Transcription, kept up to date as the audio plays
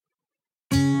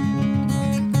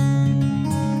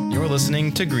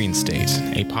listening to Green State,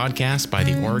 a podcast by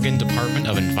the Oregon Department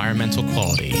of Environmental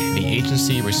Quality, the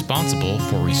agency responsible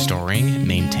for restoring,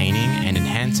 maintaining, and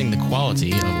enhancing the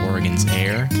quality of Oregon's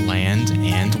air, land,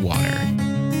 and water.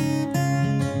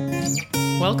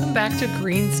 Welcome back to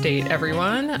Green State,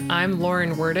 everyone. I'm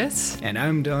Lauren Wirtis. And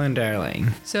I'm Dylan Darling.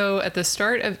 So at the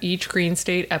start of each Green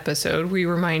State episode, we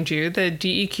remind you that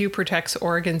DEQ protects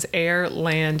Oregon's air,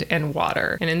 land, and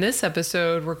water. And in this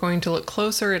episode, we're going to look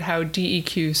closer at how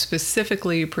DEQ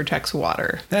specifically protects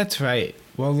water. That's right.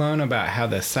 We'll learn about how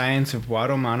the science of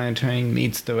water monitoring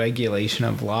meets the regulation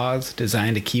of laws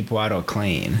designed to keep water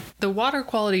clean. The Water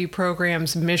Quality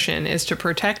Program's mission is to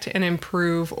protect and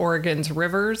improve Oregon's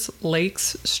rivers,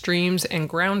 lakes, streams, and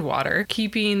groundwater,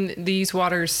 keeping these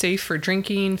waters safe for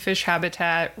drinking, fish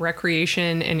habitat,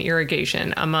 recreation, and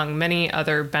irrigation, among many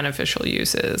other beneficial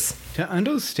uses. To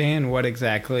understand what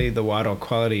exactly the Water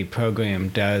Quality Program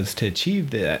does to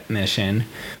achieve that mission,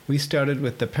 we started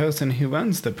with the person who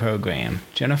runs the program,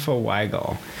 Jennifer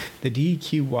Weigel, the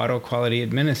DEQ Water Quality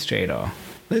Administrator.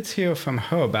 Let's hear from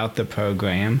her about the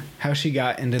program, how she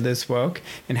got into this work,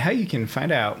 and how you can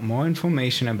find out more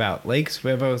information about lakes,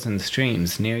 rivers, and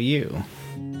streams near you.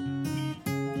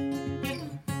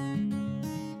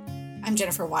 I'm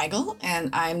Jennifer Weigel, and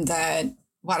I'm the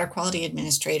Water Quality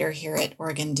Administrator here at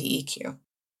Oregon DEQ.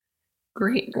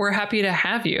 Great. We're happy to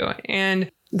have you.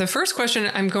 And the first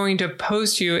question I'm going to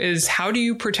pose to you is, how do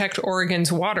you protect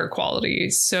Oregon's water quality?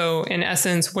 So in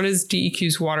essence, what does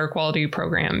DEQ's water quality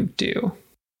program do?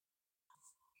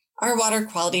 Our water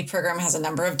quality program has a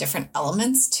number of different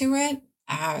elements to it.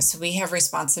 So we have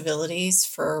responsibilities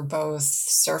for both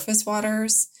surface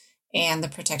waters and the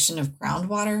protection of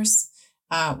groundwaters.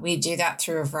 We do that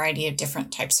through a variety of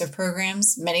different types of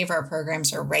programs. Many of our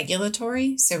programs are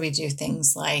regulatory. So we do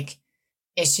things like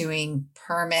issuing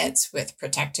permits with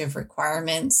protective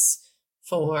requirements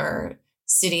for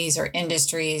cities or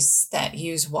industries that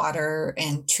use water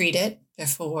and treat it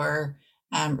before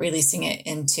releasing it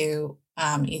into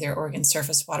either Oregon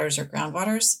surface waters or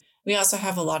groundwaters. We also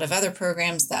have a lot of other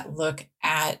programs that look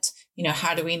at,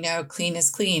 how do we know clean is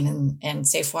clean and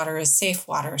safe water is safe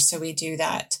water? So we do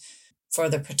that for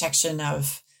the protection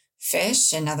of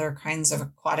fish and other kinds of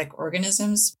aquatic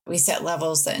organisms. We set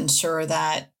levels that ensure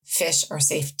that fish are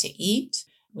safe to eat.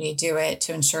 We do it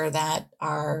to ensure that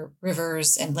our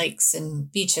rivers and lakes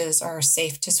and beaches are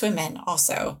safe to swim in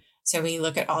also. So we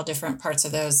look at all different parts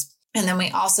of those. And then we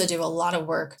also do a lot of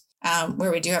work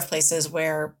where we do have places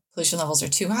where pollution levels are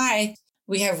too high.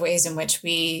 We have ways in which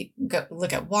we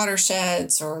look at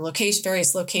watersheds or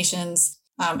various locations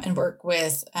and work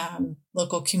with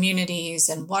local communities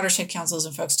and watershed councils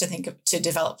and folks to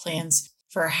develop plans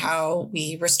for how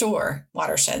we restore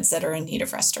watersheds that are in need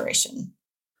of restoration.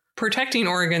 Protecting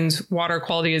Oregon's water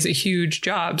quality is a huge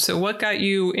job. So what got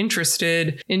you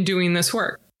interested in doing this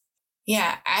work?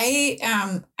 Yeah,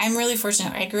 I'm really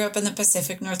fortunate. I grew up in the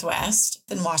Pacific Northwest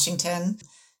in Washington,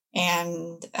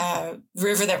 and the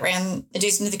river that ran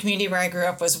adjacent to the community where I grew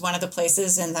up was one of the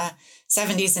places in the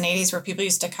 70s and 80s where people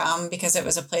used to come because it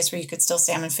was a place where you could still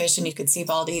salmon fish and you could see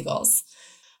bald eagles.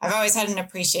 I've always had an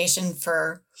appreciation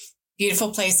for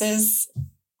beautiful places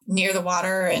near the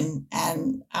water, and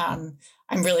I'm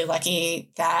really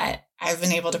lucky that I've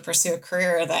been able to pursue a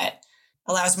career that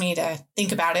allows me to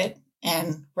think about it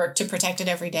and work to protect it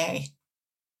every day.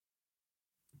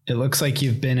 It looks like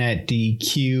you've been at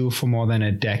DEQ for more than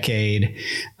a decade.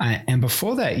 And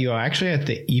before that, you were actually at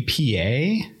the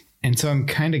EPA. And so I'm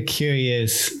kind of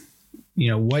curious,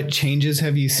 what changes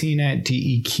have you seen at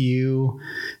DEQ,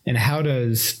 and how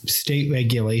does state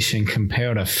regulation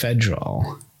compare to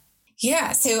federal?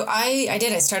 Yeah, so I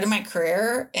did. I started my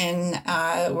career in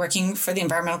working for the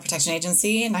Environmental Protection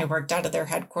Agency, and I worked out of their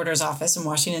headquarters office in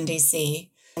Washington, D.C.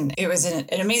 And it was an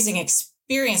amazing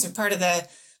experience. And part of the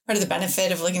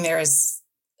benefit of living there is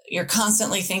you're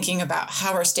constantly thinking about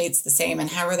how are states the same and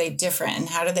how are they different and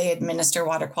how do they administer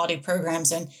water quality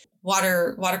programs. And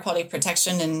water quality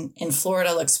protection in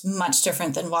Florida looks much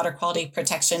different than water quality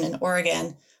protection in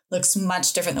Oregon, looks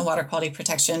much different than water quality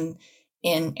protection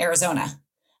in Arizona.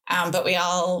 But we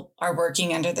all are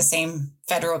working under the same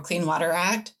Federal Clean Water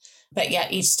Act, but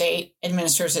yet each state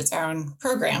administers its own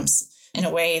programs in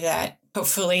a way that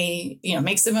hopefully,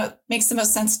 makes the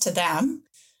most sense to them.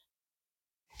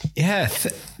 Yeah,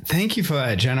 thank you for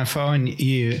that, Jennifer. And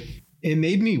it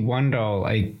made me wonder,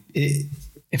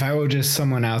 if I were just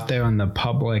someone out there in the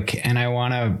public and I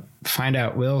want to find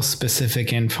out real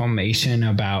specific information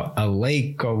about a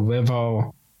lake or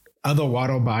river, other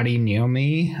water body near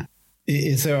me,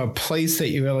 is there a place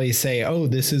that you really say, oh,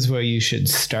 this is where you should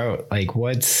start? Like,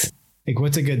 what's Like,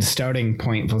 what's a good starting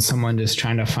point for someone just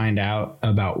trying to find out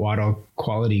about water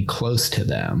quality close to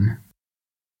them?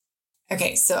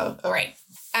 Okay, so, all right.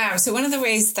 So one of the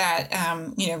ways that,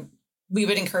 we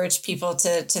would encourage people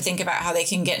to think about how they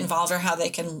can get involved or how they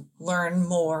can learn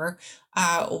more.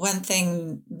 One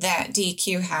thing that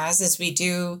DEQ has is we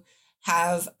do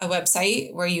have a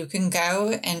website where you can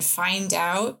go and find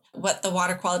out what the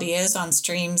water quality is on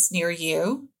streams near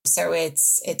you. So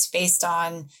it's based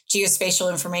on geospatial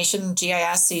information,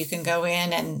 GIS. So you can go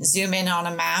in and zoom in on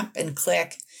a map and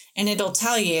click, and it'll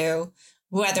tell you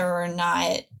whether or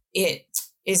not it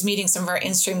is meeting some of our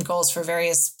in-stream goals for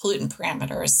various pollutant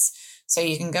parameters. So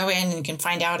you can go in and you can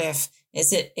find out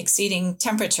is it exceeding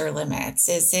temperature limits?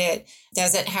 Does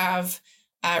it have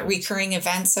recurring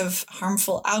events of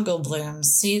harmful algal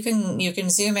blooms? So you can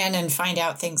zoom in and find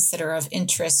out things that are of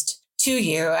interest to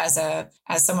you as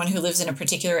someone who lives in a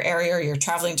particular area, or you're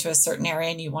traveling to a certain area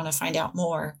and you want to find out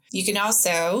more. You can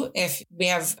also, if we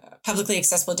have a publicly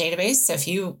accessible database, so if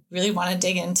you really want to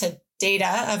dig into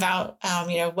data about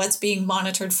what's being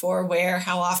monitored for, where,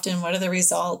 how often, what are the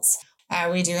results,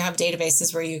 we do have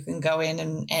databases where you can go in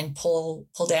and pull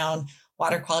down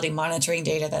water quality monitoring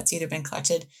data that's either been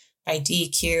collected by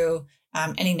DEQ,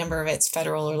 any number of its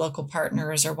federal or local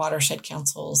partners or watershed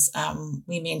councils.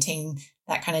 We maintain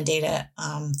that kind of data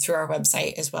through our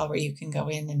website as well, where you can go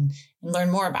in and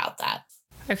learn more about that.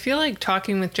 I feel like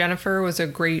talking with Jennifer was a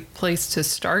great place to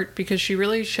start because she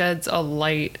really sheds a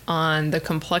light on the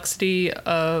complexity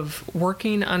of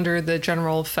working under the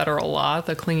general federal law,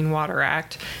 the Clean Water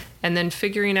Act, and then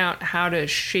figuring out how to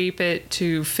shape it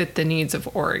to fit the needs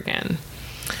of Oregon.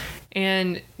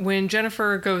 And when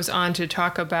Jennifer goes on to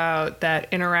talk about that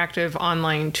interactive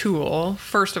online tool,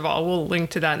 first of all, we'll link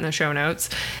to that in the show notes.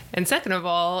 And second of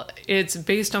all, it's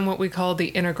based on what we call the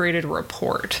integrated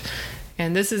report.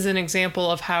 And this is an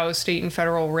example of how state and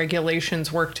federal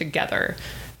regulations work together.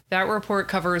 That report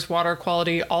covers water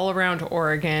quality all around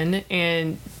Oregon,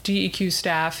 and DEQ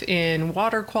staff in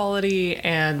water quality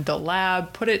and the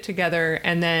lab put it together,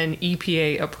 and then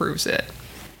EPA approves it.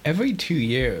 Every 2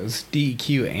 years,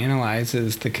 DEQ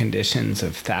analyzes the conditions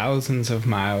of thousands of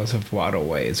miles of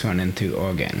waterways running through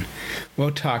Oregon. We're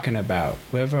talking about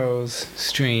rivers,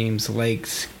 streams,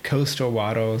 lakes, coastal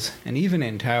waters, and even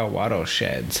entire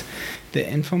watersheds. The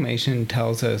information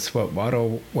tells us what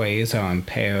waterways are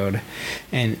impaired,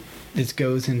 and this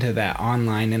goes into that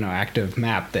online interactive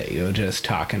map that you were just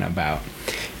talking about.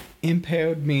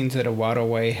 Impaired means that a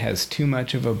waterway has too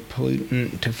much of a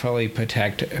pollutant to fully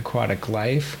protect aquatic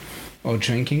life or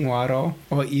drinking water,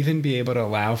 or even be able to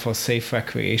allow for safe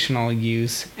recreational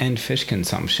use and fish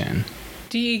consumption.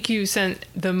 DEQ sent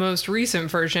the most recent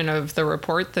version of the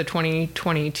report, the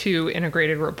 2022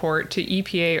 integrated report, to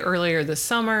EPA earlier this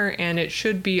summer, and it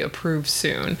should be approved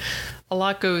soon. A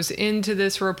lot goes into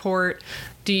this report.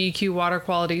 DEQ water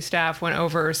quality staff went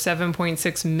over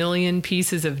 7.6 million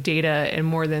pieces of data and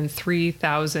more than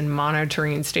 3,000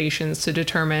 monitoring stations to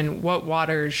determine what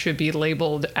waters should be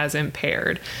labeled as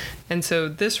impaired. And so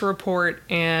this report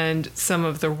and some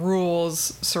of the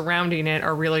rules surrounding it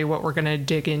are really what we're going to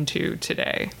dig into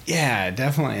today. Yeah,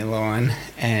 definitely, Lauren.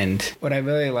 And what I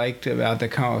really liked about the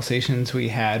conversations we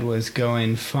had was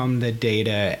going from the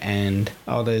data and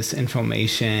all this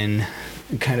information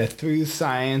kind of through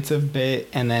science a bit,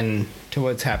 and then to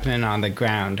what's happening on the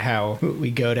ground, how we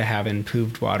go to have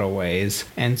improved waterways.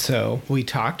 And so we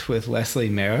talked with Leslie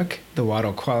Merrick, the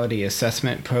Water Quality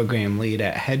Assessment Program lead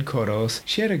at headquarters.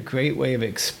 She had a great way of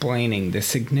explaining the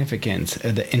significance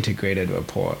of the integrated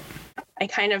report. I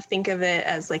kind of think of it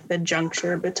as like the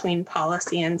juncture between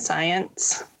policy and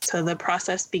science. So the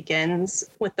process begins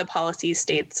with the policy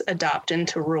states adopt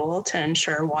into rule to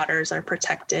ensure waters are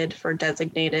protected for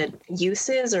designated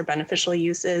uses or beneficial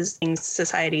uses, things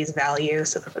societies value.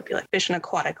 So that would be like fish and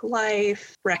aquatic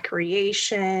life,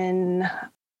 recreation,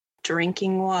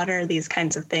 drinking water, these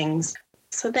kinds of things.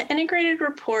 So the integrated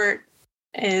report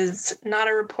is not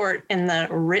a report in the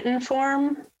written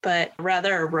form, but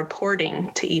rather a reporting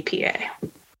to EPA.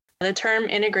 The term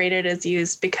integrated is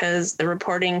used because the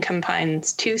reporting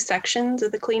combines two sections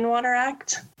of the Clean Water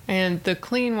Act. And the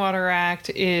Clean Water Act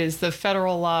is the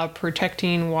federal law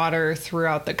protecting water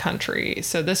throughout the country.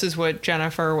 So this is what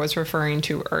Jennifer was referring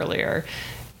to earlier.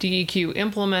 DEQ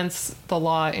implements the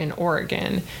law in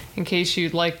Oregon. In case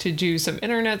you'd like to do some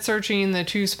internet searching, the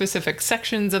two specific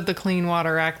sections of the Clean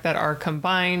Water Act that are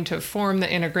combined to form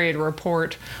the integrated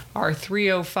report are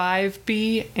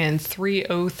 305B and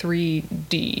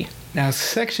 303D. Now,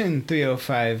 Section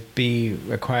 305B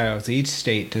requires each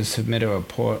state to submit a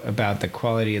report about the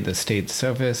quality of the state's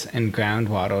surface and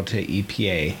groundwater to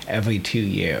EPA every 2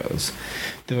 years.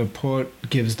 The report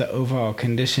gives the overall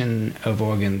condition of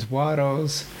Oregon's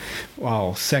waters,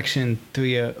 while Section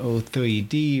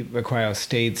 303D requires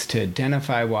states to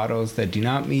identify waters that do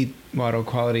not meet water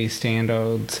quality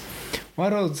standards.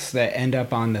 Waters that end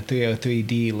up on the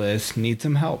 303D list need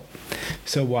some help.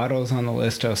 So waters on the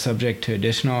list are subject to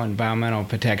additional environmental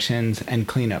protections and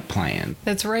cleanup plans.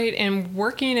 That's right. And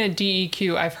working at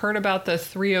DEQ, I've heard about the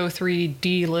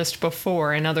 303D list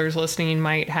before, and others listening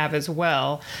might have as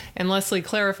well. And Leslie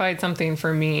clarified something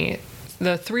for me.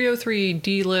 The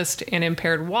 303D list and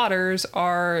impaired waters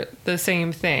are the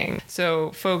same thing.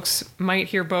 So folks might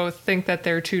hear both, think that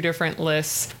they're two different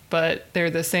lists, but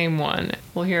they're the same one.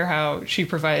 We'll hear how she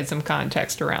provides some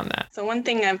context around that. So one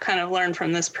thing I've kind of learned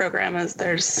from this program is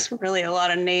there's really a lot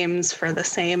of names for the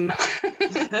same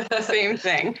same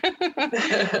thing.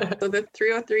 So the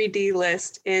 303D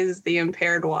list is the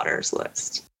impaired waters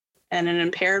list. And an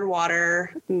impaired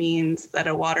water means that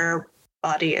a water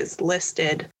body is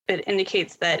listed. It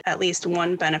indicates that at least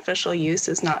one beneficial use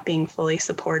is not being fully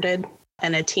supported,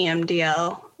 and a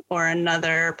TMDL or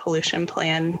another pollution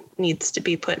plan needs to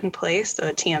be put in place. So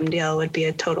a TMDL would be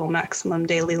a total maximum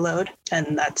daily load,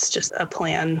 and that's just a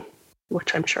plan,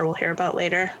 which I'm sure we'll hear about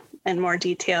later in more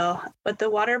detail. But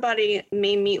the water body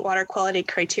may meet water quality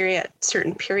criteria at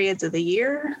certain periods of the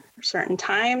year, certain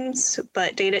times,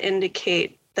 but data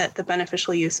indicate that the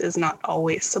beneficial use is not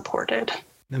always supported.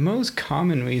 The most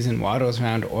common reason waters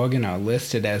around Oregon are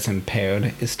listed as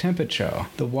impaired is temperature.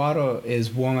 The water is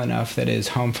warm enough that it is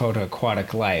harmful to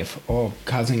aquatic life or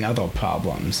causing other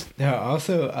problems. There are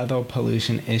also other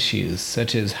pollution issues,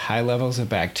 such as high levels of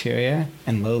bacteria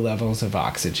and low levels of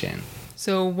oxygen.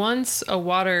 So once a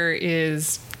water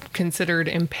is considered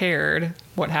impaired,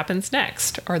 what happens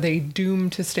next? Are they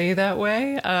doomed to stay that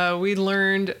way? We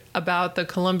learned about the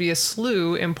Columbia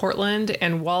Slough in Portland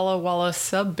and Walla Walla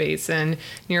Subbasin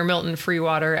near Milton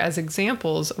Freewater as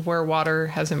examples of where water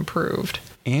has improved.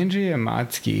 Andrea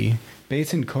Motzke,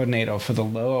 basin coordinator for the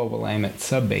Lower Willamette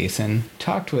Subbasin,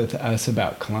 talked with us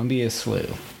about Columbia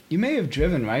Slough. You may have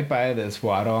driven right by this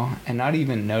water and not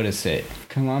even noticed it.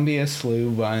 Columbia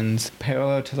Slough runs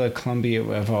parallel to the Columbia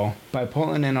River by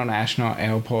Portland International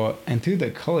Airport and through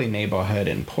the Cully neighborhood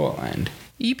in Portland.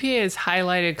 EPA has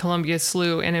highlighted Columbia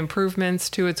Slough and improvements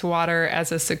to its water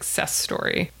as a success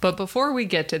story. But before we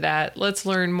get to that, let's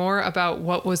learn more about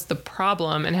what was the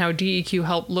problem and how DEQ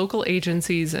helped local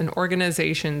agencies and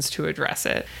organizations to address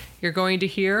it. You're going to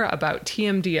hear about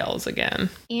TMDLs again.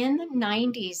 In the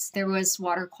 90s, there was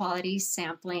water quality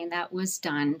sampling that was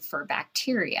done for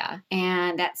bacteria.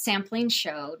 And that sampling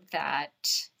showed that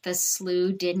the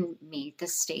slough didn't meet the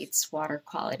state's water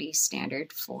quality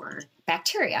standard for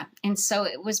bacteria. And so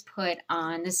it was put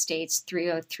on the state's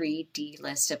 303D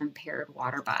list of impaired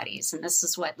water bodies. And this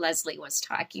is what Leslie was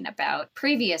talking about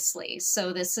previously.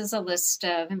 So this is a list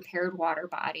of impaired water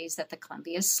bodies that the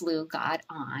Columbia Slough got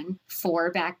on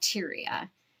for bacteria.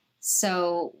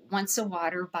 So once a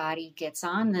water body gets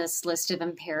on this list of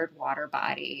impaired water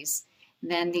bodies,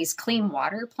 then these clean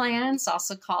water plans,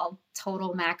 also called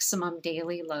total maximum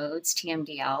daily loads,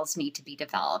 TMDLs, need to be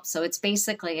developed. So it's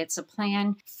a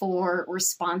plan for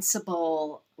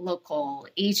responsible local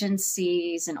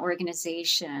agencies and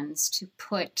organizations to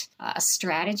put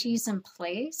strategies in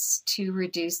place to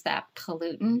reduce that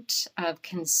pollutant of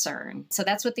concern. So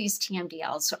that's what these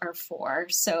TMDLs are for.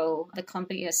 So the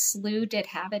Columbia Slough did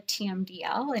have a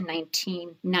TMDL in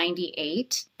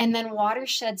 1998. And then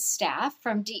watershed staff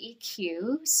from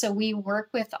DEQ. So we work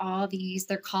with all these,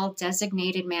 they're called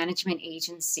designated management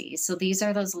agencies. So these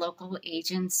are those local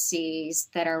agencies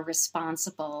that are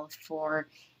responsible for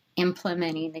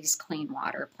implementing these clean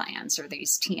water plans or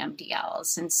these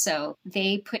TMDLs. And so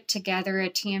they put together a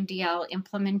TMDL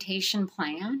implementation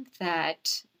plan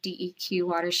that DEQ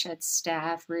watershed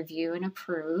staff review and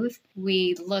approve.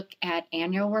 We look at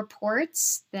annual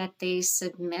reports that they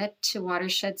submit to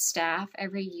watershed staff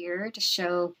every year to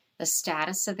show the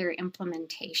status of their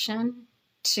implementation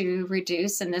to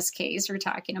reduce, in this case, we're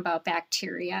talking about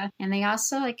bacteria. And they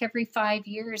also, like every 5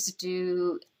 years,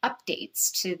 do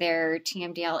updates to their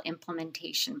TMDL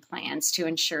implementation plans to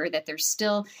ensure that they're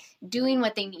still doing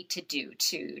what they need to do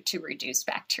to reduce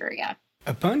bacteria.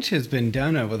 A bunch has been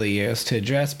done over the years to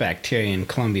address bacteria in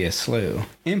Columbia Slough.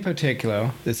 In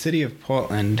particular, the city of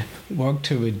Portland worked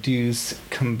to reduce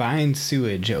combined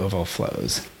sewage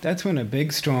overflows. That's when a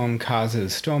big storm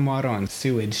causes stormwater and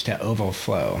sewage to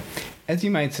overflow. As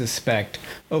you might suspect,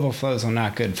 overflows are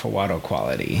not good for water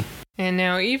quality. And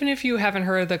now, even if you haven't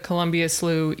heard of the Columbia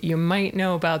Slough, you might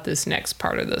know about this next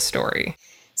part of the story.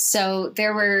 So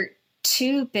there were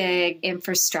two big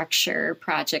infrastructure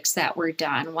projects that were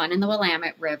done, one in the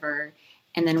Willamette River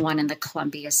and then one in the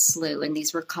Columbia Slough. And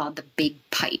these were called the Big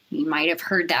Pipe. You might have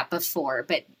heard that before,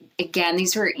 but again,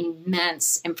 these were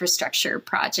immense infrastructure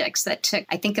projects that took,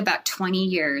 I think, about 20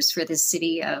 years for the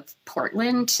city of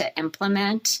Portland to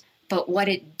implement. But what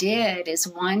it did is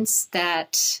once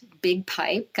that big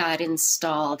pipe got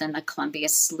installed in the Columbia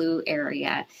Slough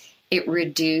area, it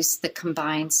reduced the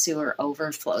combined sewer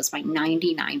overflows by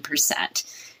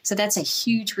 99%. So that's a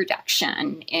huge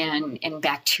reduction in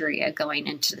bacteria going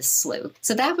into the slough.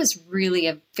 So that was really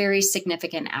a very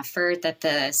significant effort that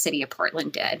the city of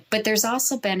Portland did. But there's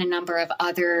also been a number of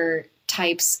other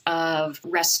types of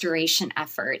restoration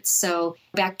efforts. So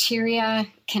bacteria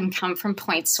can come from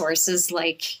point sources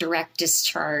like direct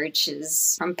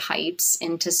discharges from pipes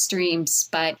into streams,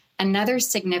 but another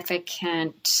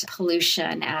significant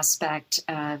pollution aspect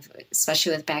of,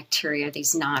 especially with bacteria,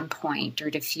 these non-point or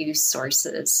diffuse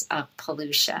sources of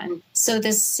pollution. So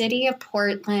the city of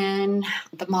Portland,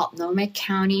 the Multnomah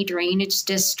County Drainage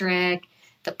District,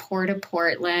 the Port of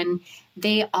Portland,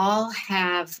 they all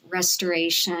have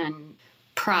restoration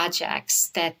projects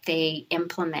that they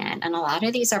implement. And a lot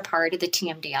of these are part of the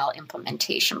TMDL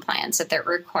implementation plans that they're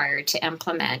required to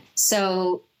implement.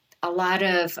 So a lot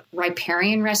of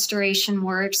riparian restoration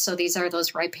work. So these are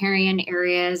those riparian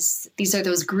areas. These are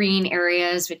those green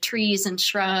areas with trees and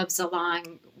shrubs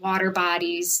along water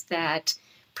bodies that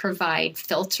provide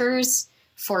filters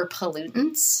for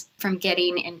pollutants from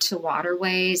getting into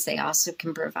waterways. They also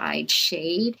can provide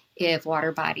shade if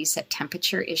water bodies have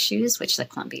temperature issues, which the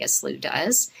Columbia Slough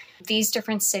does. These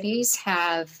different cities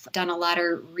have done a lot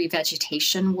of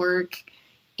revegetation work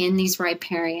in these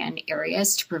riparian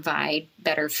areas to provide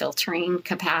better filtering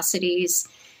capacities.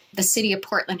 The city of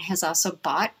Portland has also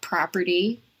bought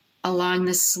property along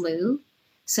the slough,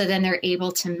 so then they're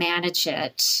able to manage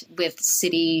it with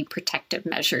city protective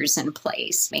measures in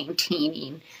place,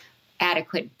 maintaining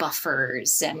adequate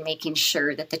buffers and making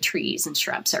sure that the trees and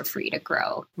shrubs are free to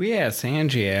grow. We asked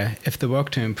Andrea if the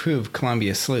work to improve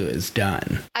Columbia Slough is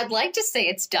done. I'd like to say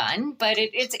it's done, but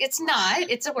it's not.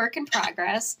 It's a work in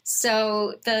progress.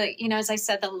 So as I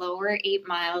said, the lower 8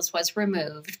 miles was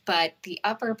removed, but the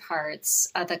upper parts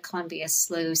of the Columbia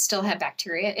Slough still have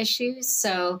bacteria issues.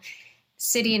 So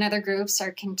city and other groups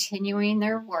are continuing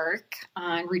their work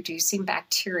on reducing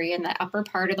bacteria in the upper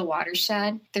part of the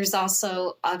watershed. There's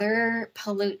also other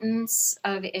pollutants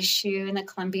of issue in the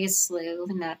Columbia Slough,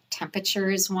 and that temperature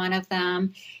is one of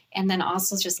them. And then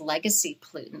also just legacy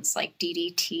pollutants like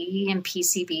DDT and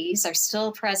PCBs are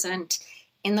still present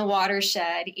in the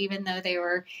watershed, even though they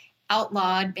were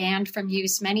outlawed, banned from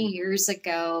use many years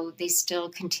ago. They still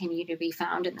continue to be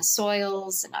found in the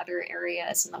soils and other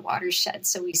areas in the watershed.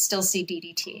 So we still see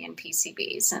DDT and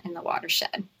PCBs in the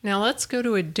watershed. Now let's go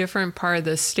to a different part of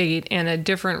the state and a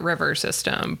different river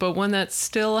system, but one that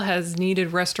still has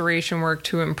needed restoration work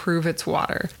to improve its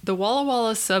water. The Walla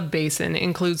Walla Subbasin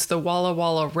includes the Walla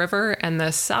Walla River and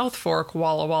the South Fork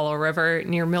Walla Walla River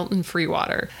near Milton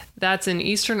Freewater. That's in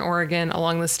eastern Oregon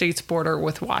along the state's border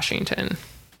with Washington.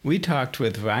 We talked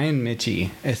with Ryan Mitchie,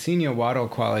 a senior water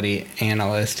quality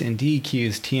analyst in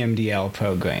DEQ's TMDL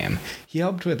program. He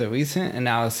helped with a recent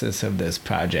analysis of this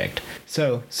project.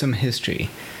 So, some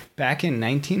history. Back in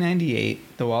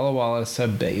 1998, the Walla Walla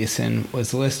Subbasin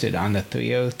was listed on the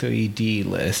 303D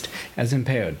list as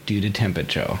impaired due to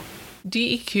temperature.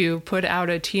 DEQ put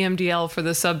out a TMDL for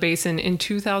the subbasin in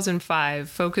 2005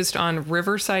 focused on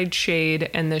riverside shade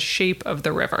and the shape of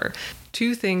the river,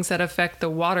 two things that affect the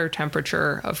water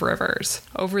temperature of rivers.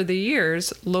 Over the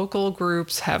years, local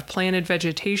groups have planted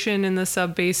vegetation in the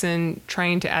subbasin,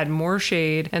 trying to add more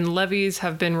shade, and levees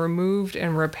have been removed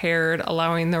and repaired,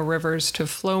 allowing the rivers to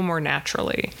flow more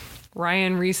naturally.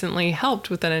 Ryan recently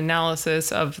helped with an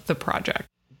analysis of the project.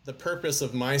 The purpose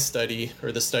of my study,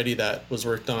 or the study that was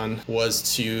worked on,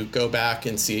 was to go back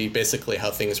and see basically how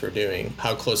things were doing.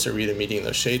 How close are we to meeting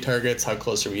those shade targets? How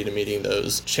close are we to meeting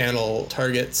those channel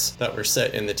targets that were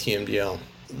set in the TMDL?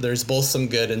 There's both some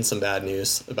good and some bad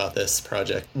news about this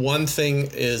project. One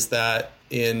thing is that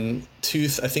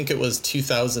I think it was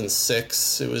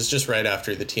 2006, it was just right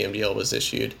after the TMDL was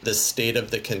issued, the state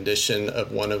of the condition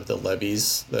of one of the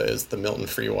levees, is the Milton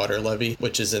Freewater levee,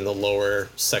 which is in the lower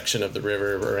section of the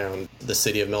river around the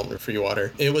city of Milton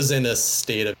Freewater. It was in a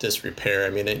state of disrepair. I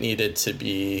mean, there needed to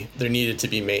be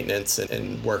maintenance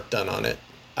and work done on it.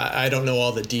 I don't know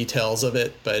all the details of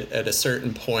it, but at a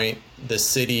certain point, the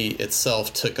city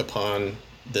itself took upon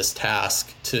this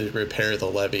task to repair the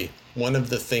levee. One of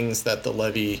the things that the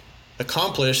levee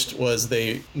accomplished was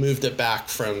they moved it back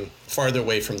from farther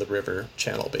away from the river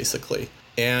channel, basically.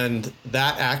 And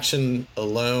that action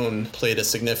alone played a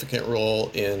significant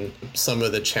role in some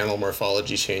of the channel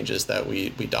morphology changes that we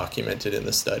documented in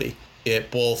the study. It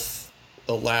both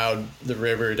allowed the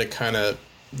river to kind of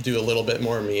do a little bit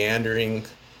more meandering,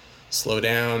 slow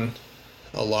down.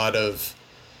 A lot of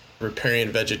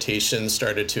riparian vegetation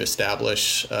started to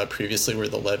establish previously where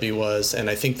the levee was. And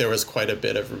I think there was quite a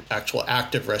bit of actual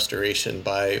active restoration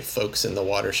by folks in the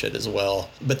watershed as well.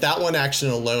 But that one action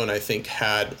alone, I think,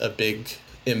 had a big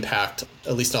impact,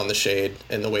 at least on the shade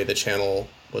and the way the channel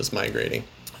was migrating.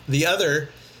 The other,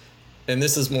 and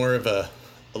this is more of a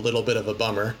little bit of a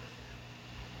bummer,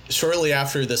 shortly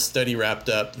after this study wrapped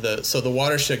up, the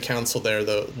Watershed Council there,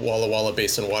 the Walla Walla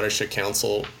Basin Watershed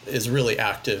Council, is really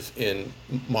active in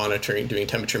monitoring, doing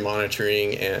temperature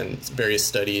monitoring and various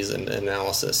studies and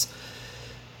analysis.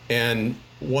 And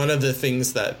one of the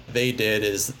things that they did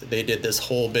is they did this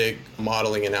whole big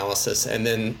modeling analysis, and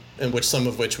then some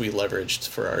of which we leveraged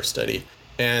for our study.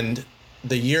 And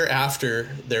the year after,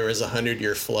 there was a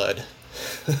 100-year flood,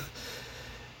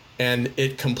 and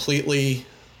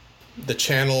the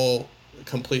channel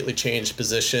completely changed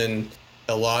position.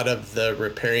 A lot of the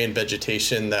riparian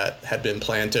vegetation that had been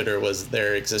planted or was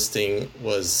there existing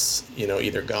was,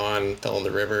 either gone, fell in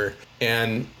the river.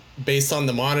 And based on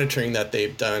the monitoring that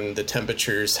they've done, the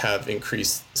temperatures have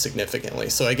increased significantly.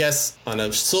 So I guess on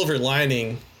a silver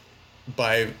lining,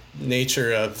 by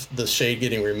nature of the shade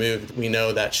getting removed, we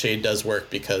know that shade does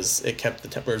work because it kept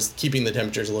keeping the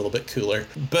temperatures a little bit cooler,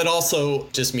 but also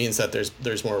just means that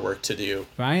there's more work to do.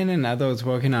 Ryan and others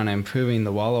working on improving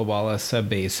the Walla Walla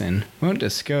subbasin weren't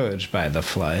discouraged by the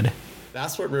flood.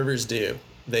 That's what rivers do.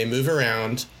 They move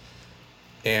around,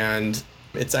 and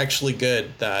it's actually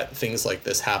good that things like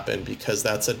this happen because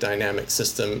that's a dynamic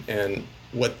system, and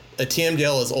what a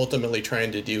TMDL is ultimately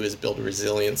trying to do is build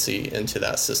resiliency into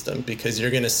that system, because you're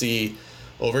going to see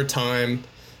over time,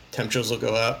 temperatures will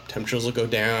go up, temperatures will go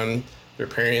down, the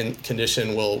riparian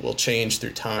condition will change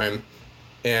through time.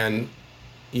 And,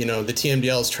 the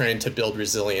TMDL is trying to build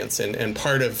resilience. And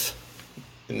part of,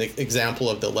 in the example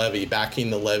of the levee, backing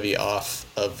the levee off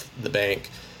of the bank,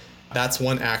 that's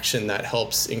one action that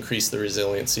helps increase the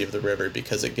resiliency of the river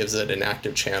because it gives it an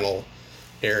active channel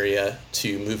area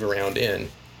to move around in.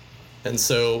 And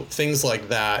so things like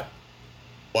that,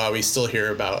 while we still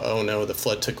hear about, oh no, the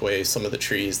flood took away some of the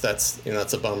trees, that's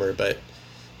a bummer, but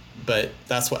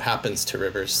that's what happens to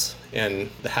rivers, and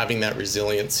having that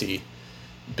resiliency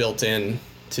built in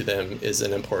to them is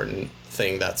an important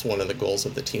thing. That's one of the goals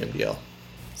of the TMDL.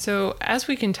 So as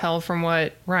we can tell from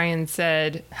what Ryan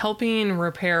said, helping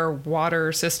repair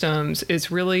water systems is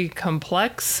really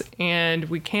complex, and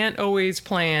we can't always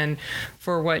plan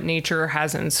for what nature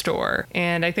has in store.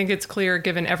 And I think it's clear,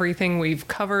 given everything we've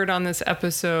covered on this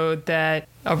episode, that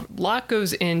a lot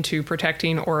goes into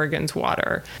protecting Oregon's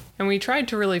water. And we tried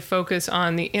to really focus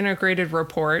on the integrated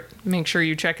report. Make sure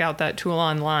you check out that tool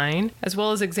online, as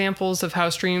well as examples of how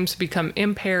streams become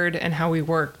impaired and how we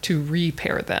work to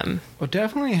repair them. We'll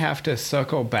definitely have to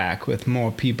circle back with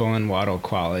more people in water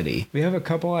quality. We have a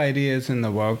couple ideas in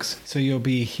the works, so you'll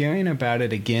be hearing about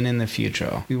it again in the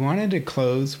future. We wanted to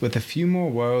close with a few more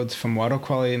words from Water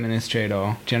Quality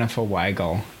Administrator Jennifer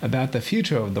Weigel about the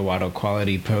future of the Water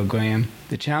Quality Program,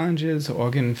 the challenges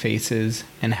Oregon faces,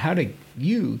 and how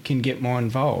you can get more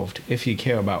involved if you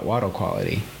care about water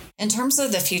quality. In terms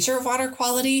of the future of water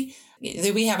quality,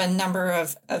 we have a number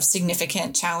of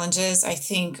significant challenges. I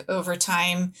think over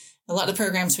time, a lot of the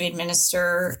programs we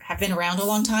administer have been around a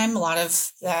long time. A lot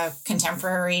of the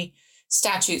contemporary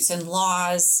statutes and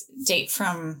laws date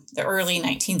from the early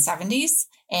 1970s.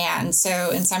 And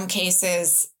so in some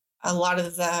cases, a lot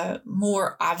of the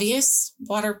more obvious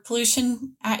water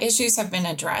pollution issues have been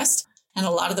addressed. And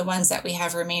a lot of the ones that we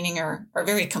have remaining are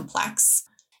very complex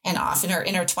and often are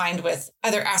intertwined with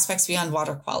other aspects beyond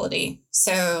water quality.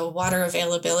 So water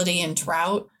availability and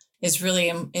drought is really,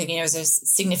 is a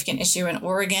significant issue in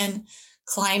Oregon.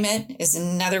 Climate is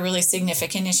another really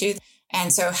significant issue.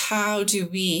 And so how do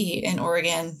we in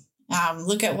Oregon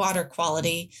look at water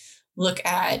quality, look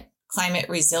at climate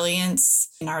resilience,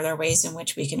 and are there ways in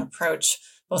which we can approach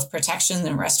both protection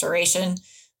and restoration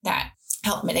that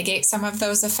help mitigate some of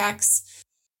those effects?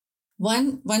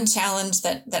 One challenge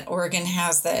that Oregon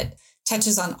has that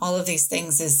touches on all of these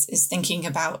things is thinking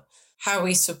about how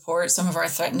we support some of our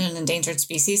threatened and endangered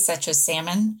species, such as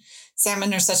salmon.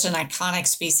 Salmon are such an iconic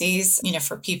species,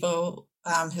 for people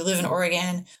who live in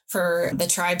Oregon, for the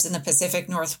tribes in the Pacific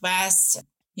Northwest.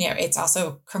 It's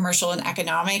also commercial and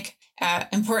economic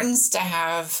importance to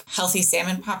have healthy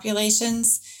salmon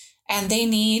populations. And they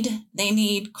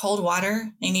need cold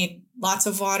water. They need lots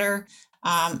of water,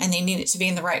 and they need it to be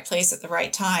in the right place at the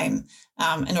right time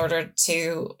in order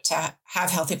to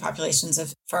have healthy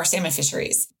populations for our salmon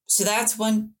fisheries. So that's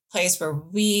one place where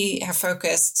we have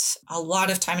focused a lot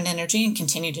of time and energy and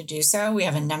continue to do so. We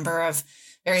have a number of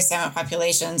various salmon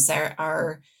populations that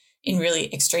are in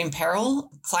really extreme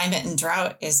peril. Climate and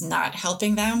drought is not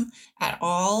helping them at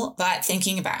all, but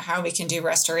thinking about how we can do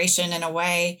restoration in a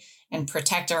way and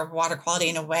protect our water quality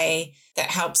in a way that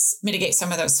helps mitigate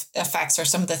some of those effects or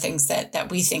some of the things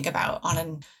that we think about on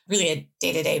a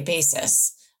day-to-day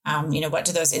basis. What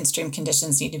do those in-stream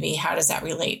conditions need to be? How does that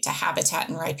relate to habitat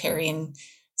and riparian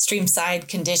streamside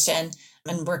condition,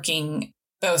 and working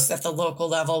both at the local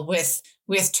level with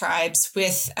tribes,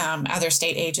 with other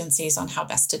state agencies on how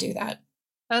best to do that.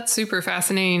 That's super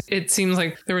fascinating. It seems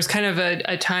like there was kind of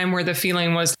a time where the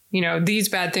feeling was, these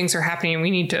bad things are happening.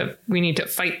 We need to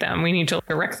fight them. We need to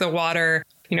direct the water,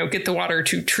 get the water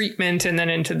to treatment and then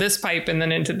into this pipe and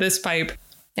then into this pipe.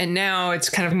 And now it's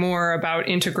kind of more about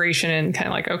integration and kind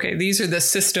of like, okay, these are the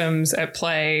systems at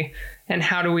play, and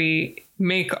how do we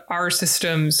make our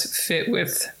systems fit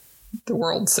with the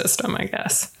world system, I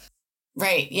guess.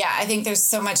 Right. Yeah. I think there's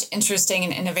so much interesting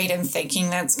and innovative thinking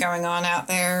that's going on out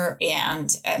there.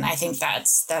 And I think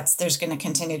there's going to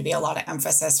continue to be a lot of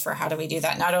emphasis for how do we do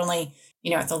that? Not only,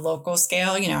 at the local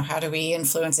scale, how do we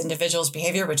influence individuals'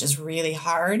 behavior, which is really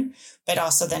hard, but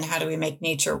also then how do we make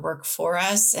nature work for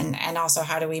us? And also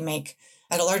how do we make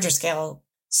at a larger scale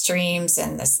streams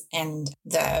and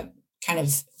the kind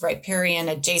of riparian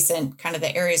adjacent kind of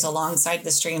the areas alongside the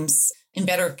streams in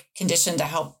better condition to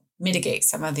help mitigate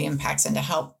some of the impacts and to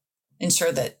help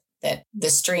ensure that the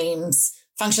streams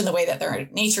function the way that their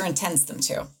nature intends them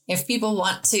to. If people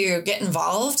want to get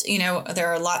involved, there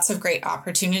are lots of great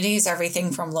opportunities,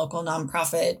 everything from local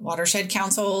nonprofit watershed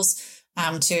councils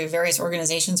to various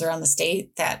organizations around the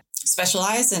state that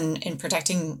specialize in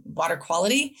protecting water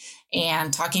quality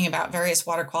and talking about various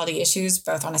water quality issues,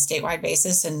 both on a statewide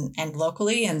basis and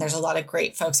locally. And there's a lot of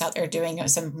great folks out there doing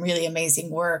some really amazing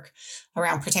work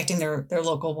around protecting their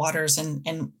local waters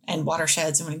and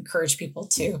watersheds, and would encourage people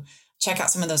to check out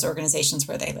some of those organizations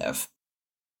where they live.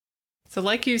 So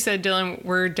like you said, Dylan,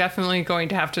 we're definitely going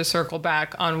to have to circle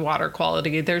back on water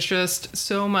quality. There's just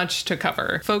so much to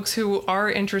cover. Folks who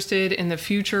are interested in the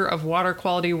future of water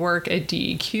quality work at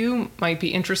DEQ might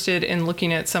be interested in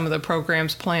looking at some of the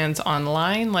program's plans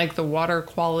online, like the Water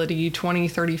Quality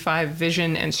 2035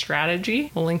 Vision and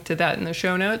Strategy. We'll link to that in the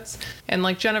show notes. And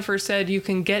like Jennifer said, you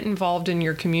can get involved in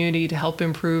your community to help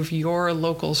improve your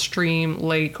local stream,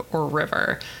 lake, or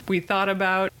river. We thought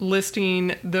about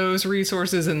listing those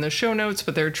resources in the show notes,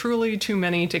 but there are truly too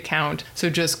many to count. So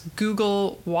just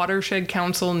Google Watershed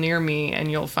Council near me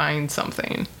and you'll find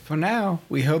something. For now,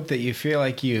 we hope that you feel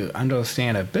like you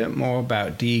understand a bit more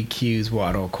about DEQ's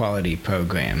water quality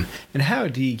program and how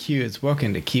DEQ is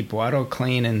working to keep water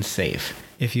clean and safe.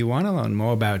 If you want to learn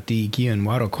more about DEQ and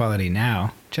water quality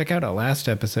now, check out our last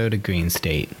episode of Green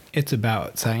State. It's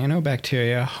about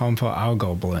cyanobacteria harmful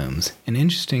algal blooms, an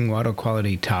interesting water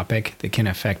quality topic that can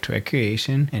affect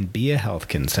recreation and be a health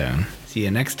concern. See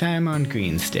you next time on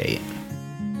Green State.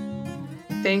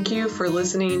 Thank you for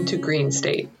listening to Green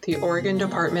State, the Oregon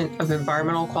Department of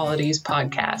Environmental Quality's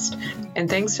podcast, and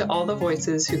thanks to all the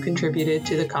voices who contributed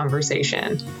to the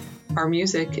conversation. Our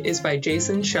music is by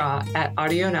Jason Shaw at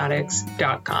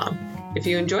audionautics.com. If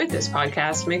you enjoyed this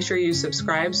podcast, make sure you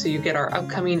subscribe so you get our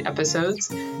upcoming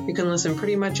episodes. You can listen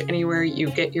pretty much anywhere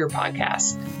you get your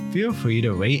podcasts. Feel free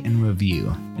to rate and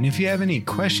review. And if you have any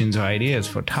questions or ideas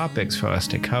for topics for us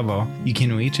to cover, you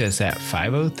can reach us at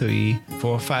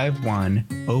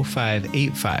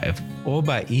 503-451-0585 or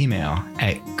by email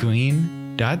at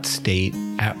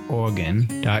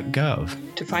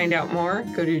green.state@oregon.gov. To find out more,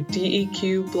 go to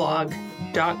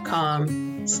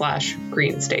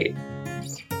deqblog.com/greenstate.